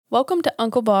Welcome to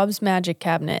Uncle Bob's Magic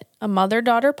Cabinet, a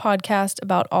mother-daughter podcast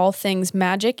about all things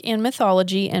magic and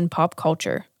mythology and pop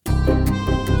culture.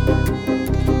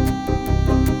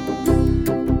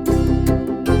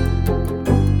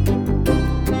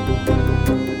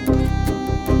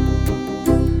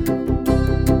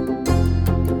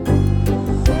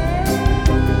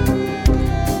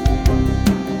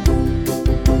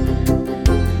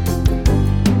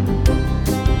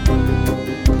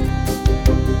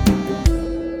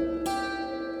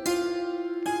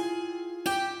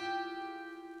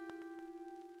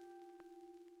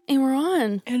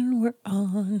 And we're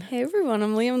on. Hey everyone,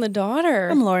 I'm Liam the daughter.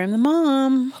 I'm Laura, I'm the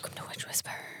mom. Welcome to Witch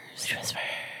Whispers. Witch Whisper.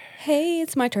 Hey,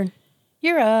 it's my turn.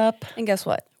 You're up. And guess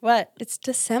what? What? It's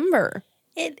December.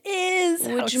 It is.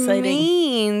 How Which exciting.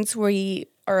 means we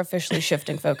are officially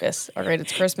shifting focus. All right,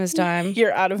 it's Christmas time.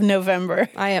 You're out of November.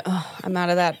 I'm out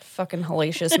of that fucking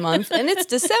hellacious month. And it's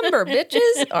December,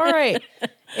 bitches. All right.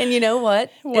 And you know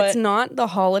what? It's not the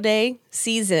holiday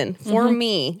season for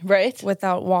me, right?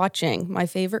 Without watching my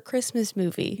favorite Christmas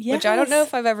movie, Yes. which I don't know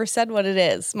if I've ever said what it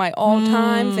is. My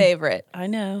all-time favorite. I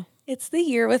know. It's The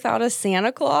Year Without a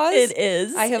Santa Claus. It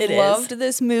is. I have loved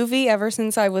this movie ever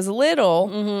since I was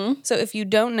little. So if you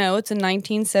don't know, it's a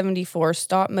 1974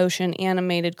 stop-motion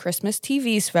animated Christmas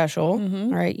TV special.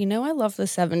 All right, you know I love the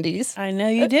 70s. I know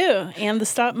you do. And the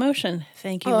stop motion.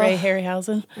 Thank you, Ray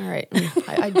Harryhausen. All right.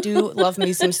 I do love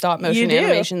me some stop-motion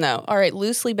animation, though. All right,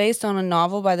 loosely based on a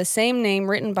novel by the same name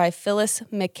written by Phyllis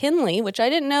McKinley, which I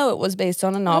didn't know it was based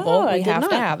on a novel. We have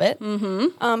to have it.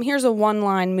 Here's a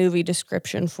one-line movie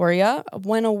description for you.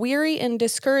 When a weary and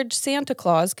discouraged Santa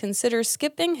Claus considers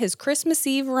skipping his Christmas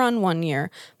Eve run one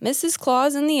year, Mrs.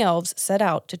 Claus and the elves set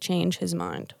out to change his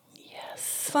mind.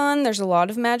 Fun. There's a lot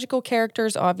of magical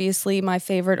characters. Obviously, my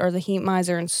favorite are the Heat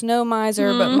Miser and Snow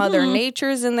Miser, but Mother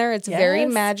Nature's in there. It's very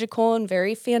magical and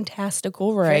very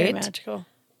fantastical, right? Very magical.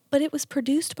 But it was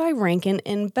produced by Rankin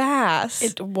and Bass.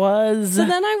 It was. So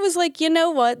then I was like, you know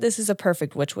what? This is a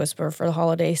perfect Witch Whisper for the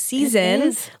holiday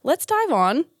season. Let's dive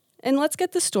on and let's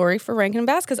get the story for Rankin and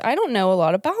Bass because I don't know a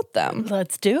lot about them.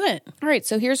 Let's do it. All right,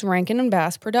 so here's Rankin and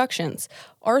Bass Productions.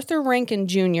 Arthur Rankin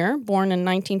Jr., born in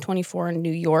 1924 in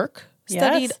New York,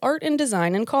 studied art and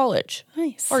design in college.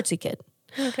 Nice. Artsy kid.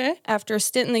 Okay. After a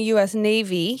stint in the U.S.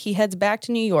 Navy, he heads back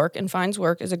to New York and finds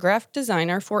work as a graphic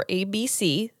designer for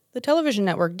ABC, the television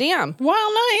network. Damn. Wow,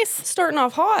 nice. Starting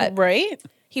off hot. Right?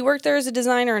 He worked there as a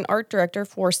designer and art director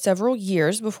for several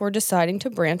years before deciding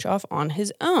to branch off on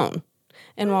his own.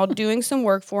 And while doing some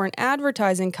work for an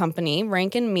advertising company,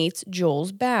 Rankin meets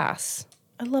Jules Bass.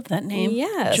 I love that name.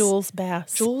 Yes. Jules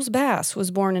Bass. Jules Bass was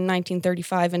born in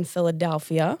 1935 in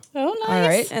Philadelphia. Oh, nice. All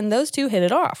right, and those two hit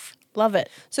it off. Love it.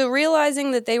 So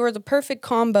realizing that they were the perfect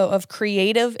combo of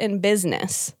creative and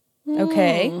business,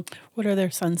 okay? What are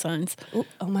their sun signs?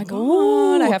 Oh my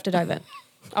God, I have to dive in.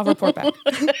 I'll report back.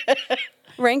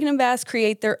 Rankin and Bass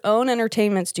create their own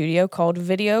entertainment studio called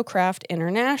Videocraft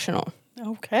International.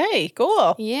 Okay,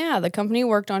 cool. Yeah, the company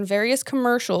worked on various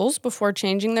commercials before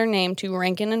changing their name to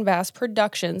Rankin and Bass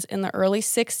Productions in the early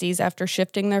 60s after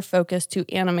shifting their focus to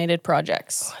animated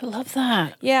projects. I love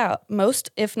that. Yeah, most,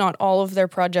 if not all of their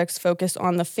projects focused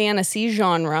on the fantasy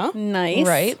genre. Nice.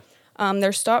 Right.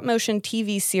 Their stop-motion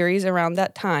TV series around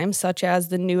that time, such as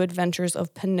The New Adventures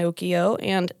of Pinocchio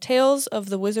and Tales of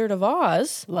the Wizard of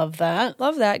Oz. Love that.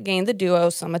 Love that. Gained the duo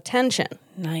some attention.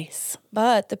 Nice.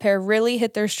 But the pair really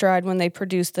hit their stride when they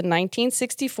produced the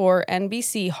 1964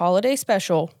 NBC holiday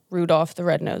special, Rudolph the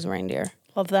Red-Nosed Reindeer.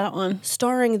 Love that one.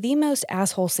 Starring the most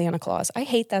asshole Santa Claus. I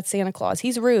hate that Santa Claus.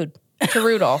 He's rude to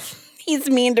Rudolph. He's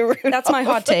mean to Rudolph. That's my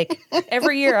hot take.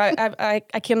 Every year, I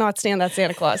cannot stand that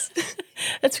Santa Claus.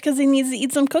 That's because he needs to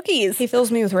eat some cookies. He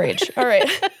fills me with rage. All right.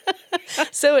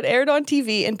 So it aired on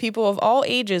TV, and people of all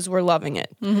ages were loving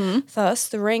it. Thus,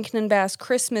 the Rankin and Bass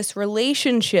Christmas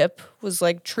relationship was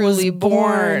like truly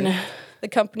born. The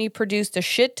company produced a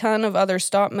shit ton of other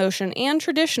stop-motion and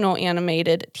traditional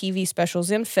animated TV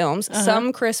specials and films,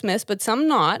 some Christmas, but some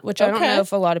not, which I don't know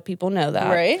if a lot of people know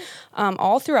that. Right.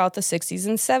 All throughout the 60s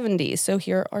and 70s. So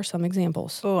here are some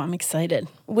examples. Oh, I'm excited.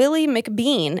 Willie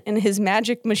McBean and his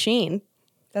magic machine.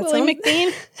 Willie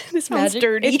McBean? This sounds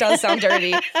dirty. It does sound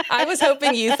dirty. I was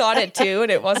hoping you thought it too,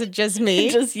 and it wasn't just me.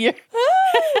 Just you.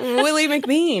 Willie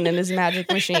McBean and his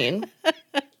magic machine.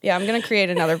 Yeah, I'm going to create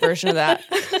another version of that.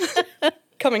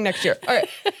 Coming next year. All right.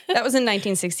 That was in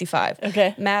 1965.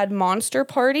 Okay. Mad Monster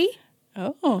Party.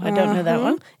 Oh, I don't know that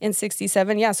one. In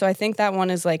 67, yeah. So I think that one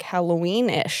is like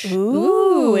Halloween-ish.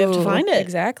 Ooh, we have to find it.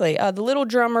 Exactly. The Little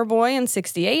Drummer Boy in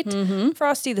 68.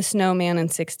 Frosty the Snowman in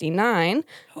 69.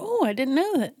 Oh, I didn't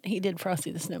know that he did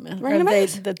Frosty the Snowman. Rankin and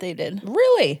Bass? That they did.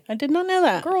 Really? I did not know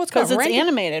that. Girl, it's got because it's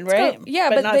animated, right?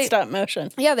 but not stop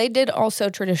motion. Yeah, they did also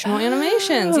traditional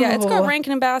animations. Yeah, it's got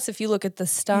Rankin and Bass if you look at the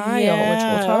style, which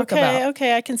we'll talk about.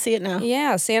 Okay, I can see it now.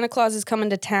 Yeah, Santa Claus is Coming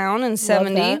to Town in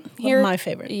 70. Love that. My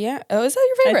favorite. Yeah. Oh, is that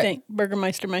your favorite? I think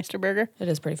Meister Burger. It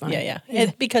is pretty funny.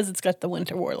 Yeah. Because it's got the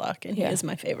Winter Warlock, and he is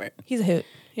my favorite. He's a hoot.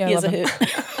 Yeah, he is a hoot.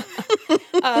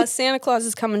 Santa Claus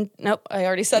is Coming. Nope, I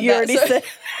already said you that. Already said.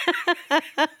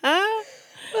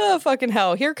 Oh, fucking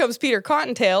hell. Here Comes Peter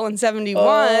Cottontail in 71.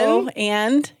 Oh,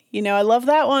 and, I love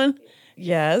that one.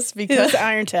 Yes, because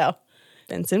Irontail.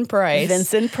 Vincent Price.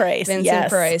 Vincent Price.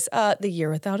 The Year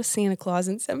Without a Santa Claus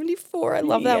in 74. I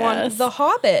love that one. The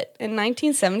Hobbit in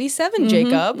 1977,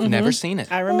 Jacob. Never seen it.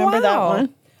 I remember that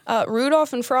one.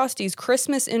 Rudolph and Frosty's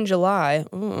Christmas in July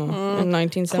in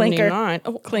 1979.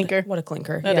 Clinker. Clinker. What a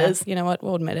clinker. It is. You know what?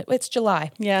 We'll admit it. It's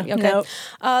July. Yeah. Okay.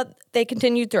 Nope. They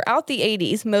continued throughout the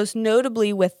 80s, most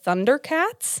notably with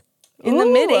Thundercats. In the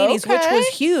mid-'80s, which was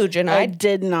huge. And I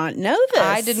did not know this.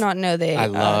 I did not know they... I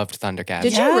loved Thundercats.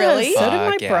 Did you really? So did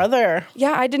my brother.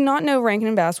 Yeah, I did not know Rankin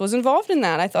and Bass was involved in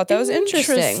that. I thought that was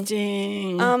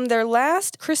interesting. Their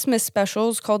last Christmas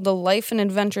specials called The Life and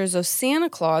Adventures of Santa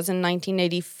Claus in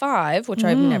 1985, which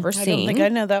I've never seen. I don't think I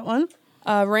know that one.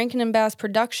 Rankin and Bass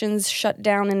Productions shut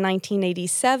down in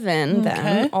 1987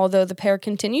 then, although the pair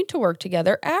continued to work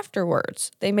together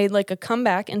afterwards. They made like a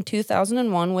comeback in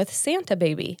 2001 with Santa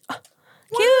Baby.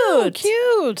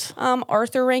 Cute.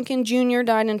 Arthur Rankin Jr.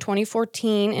 died in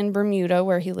 2014 in Bermuda,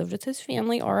 where he lived with his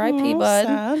family. R.I.P.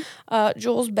 Bud.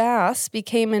 Jules Bass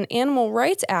became an animal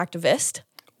rights activist.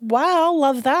 Wow,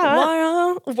 love that.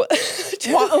 Wow. What was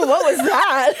that? What was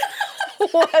that?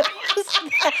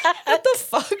 What the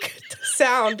fuck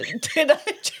sound did I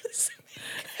just...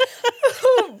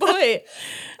 Oh, boy.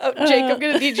 Jake, I'm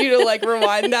going to need you to like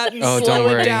rewind that and slow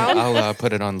it down. I'll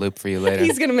put it on loop for you later.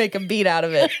 He's going to make a beat out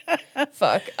of it.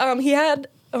 Fuck. He had...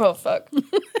 Oh, fuck.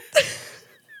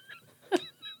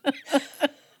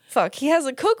 Fuck. He has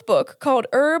a cookbook called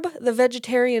Herb the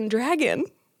Vegetarian Dragon.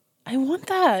 I want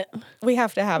that. We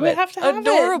have to have it. We have to have it.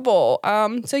 Adorable.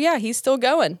 So yeah, he's still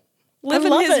going.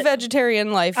 Living his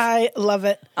vegetarian life. I love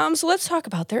it. So let's talk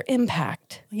about their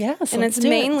impact. Yes, and it's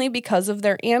mainly because of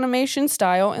their animation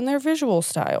style and their visual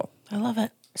style. I love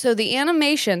it. So the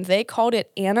animation, they called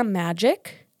it Animagic.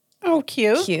 Oh,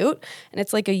 cute. Cute. And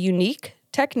it's like a unique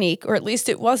technique, or at least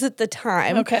it was at the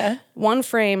time. Okay. One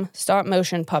frame stop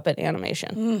motion puppet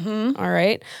animation. All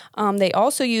right. They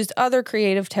also used other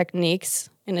creative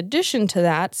techniques in addition to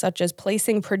that, such as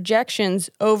placing projections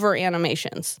over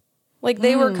animations. Like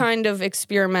they were kind of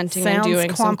experimenting and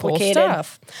doing some cool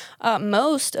stuff.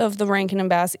 Most of the Rankin and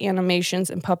Bass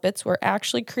animations and puppets were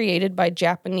actually created by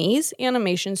Japanese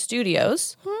animation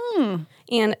studios.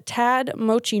 And Tad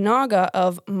Mochinaga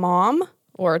of MOM,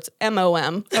 or it's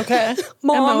MOM. Okay.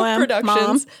 MOM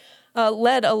Productions.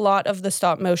 Led a lot of the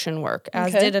stop motion work,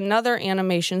 as did another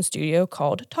animation studio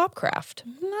called Topcraft.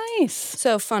 Nice.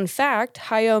 So, fun fact,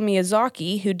 Hayao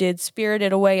Miyazaki, who did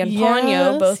Spirited Away and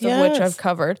Ponyo, both of which I've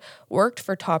covered, worked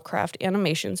for Topcraft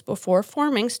Animations before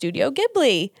forming Studio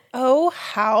Ghibli. Oh,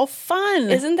 how fun.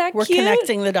 Isn't that cute? We're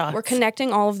connecting the dots. We're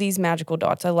connecting all of these magical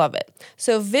dots. I love it.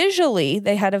 So visually,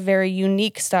 they had a very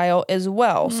unique style as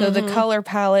well. So the color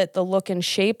palette, the look and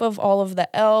shape of all of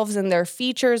the elves and their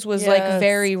features was like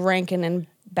very Rankin and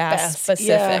Bass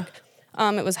specific.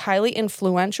 It was highly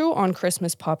influential on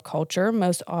Christmas pop culture,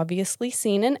 most obviously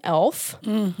seen in Elf.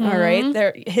 All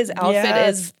right, his outfit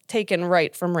is taken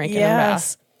right from Rankin and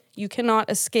Bass. You cannot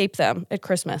escape them at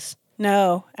Christmas.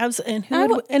 No, absolutely.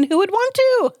 And who would want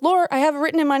to? Laura, I have it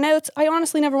written in my notes. I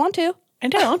honestly never want to. I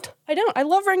don't. I don't. I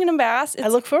love Rankin and Bass. I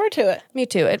look forward to it. Me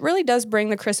too. It really does bring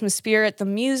the Christmas spirit. The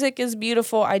music is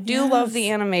beautiful. I do love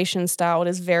the animation style. It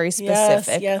is very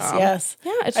specific. Yes.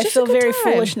 Yeah, it's I just feel a good very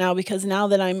time. foolish now because now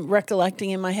that I'm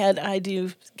recollecting in my head, I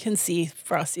can see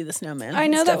Frosty the Snowman. I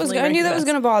know I knew that was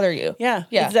going to bother you. Yeah.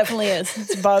 It definitely is.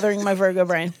 It's bothering my Virgo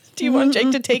brain. Do you want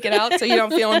Jake to take it out so you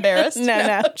don't feel embarrassed?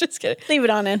 No. Just kidding. Leave it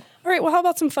on in. All right, well, how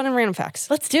about some fun and random facts?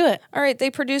 Let's do it. All right, they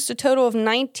produced a total of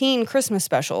 19 Christmas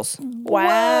specials.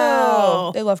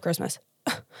 Wow. They love Christmas.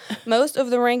 Most of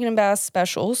the Rankin and Bass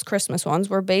specials, Christmas ones,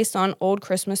 were based on old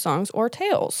Christmas songs or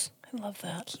tales. I love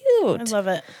that. Cute. I love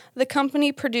it. The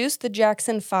company produced the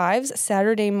Jackson 5's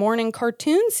Saturday morning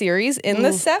cartoon series in the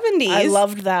 70s. I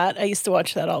loved that. I used to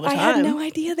watch that all the time. I had no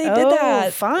idea they did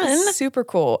that. Fun. Super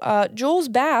cool. Jules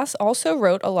Bass also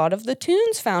wrote a lot of the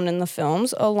tunes found in the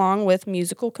films, along with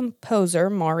musical composer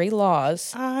Maury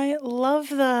Laws. I love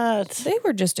that. They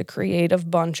were just a creative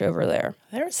bunch over there.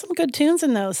 There are some good tunes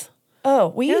in those. Oh,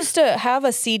 we used to have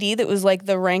a CD that was like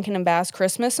the Rankin and Bass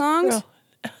Christmas songs. Oh.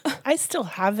 I still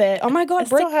have it. Oh my God,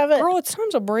 still have it. Girl, it's time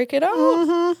to break it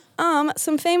out.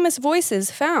 Some famous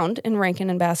voices found in Rankin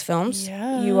and Bass films.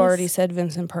 Yes. You already said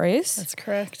Vincent Price. That's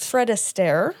correct. Fred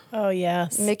Astaire. Oh,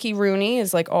 yes. Mickey Rooney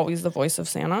is like always the voice of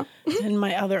Santa. And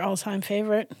my other all-time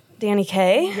favorite. Danny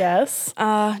Kaye. Yes.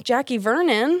 Jackie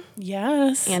Vernon.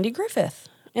 Yes. Andy Griffith.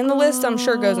 And the list, I'm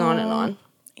sure, goes on and on.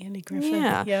 Andy Griffith.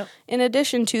 Yeah. Yep. In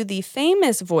addition to the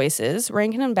famous voices,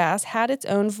 Rankin and Bass had its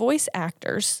own voice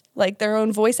actors, like their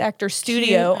own voice actor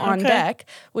studio on deck,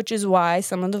 which is why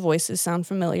some of the voices sound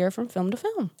familiar from film to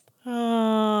film.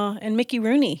 And Mickey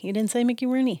Rooney. You didn't say Mickey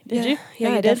Rooney, did you? Yeah,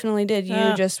 you I definitely did.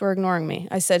 You just were ignoring me.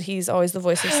 I said he's always the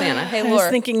voice of Santa. Hey, Laura.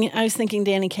 I was thinking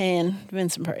Danny Kaye and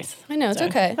Vincent Price. I know, it's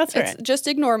okay. That's all right. Just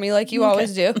ignore me like you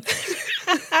always do.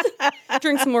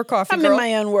 Drink some more coffee, I'm girl. in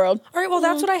my own world. All right, well,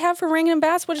 that's what I have for Rankin and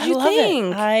Bass. What did you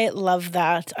think? I love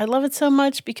that. I love it so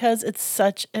much because it's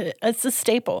it's a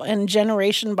staple, and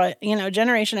generation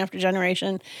after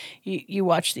generation, you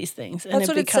watch these things. And that's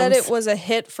what it said. It was a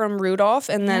hit from Rudolph,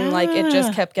 and then like it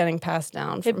just kept getting passed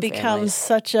down. It becomes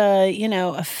such a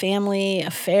a family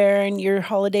affair, and your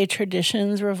holiday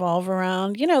traditions revolve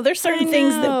around. There's certain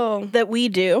things that we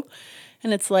do.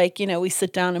 And it's like, we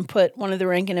sit down and put one of the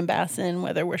Rankin and Bass in,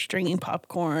 whether we're stringing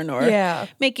popcorn or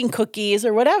making cookies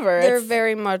or whatever. They're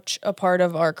very much a part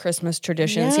of our Christmas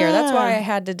traditions here. That's why I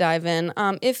had to dive in.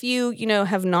 If you,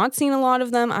 have not seen a lot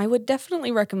of them, I would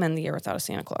definitely recommend The Year Without a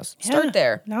Santa Claus. Start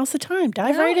there. Now's the time.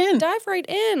 Dive right in. Dive right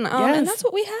in. And that's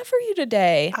what we have for you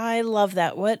today. I love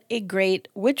that. What a great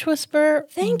Witch Whisper.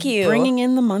 Thank you. Bringing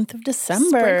in the month of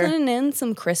December. Sprinkling in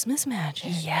some Christmas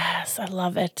magic. Yes, I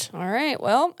love it. All right.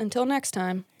 Well, until next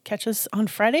time. Catch us on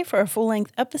Friday for a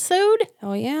full-length episode.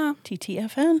 Oh, yeah.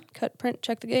 TTFN. Cut, print,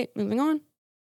 check the gate. Moving on.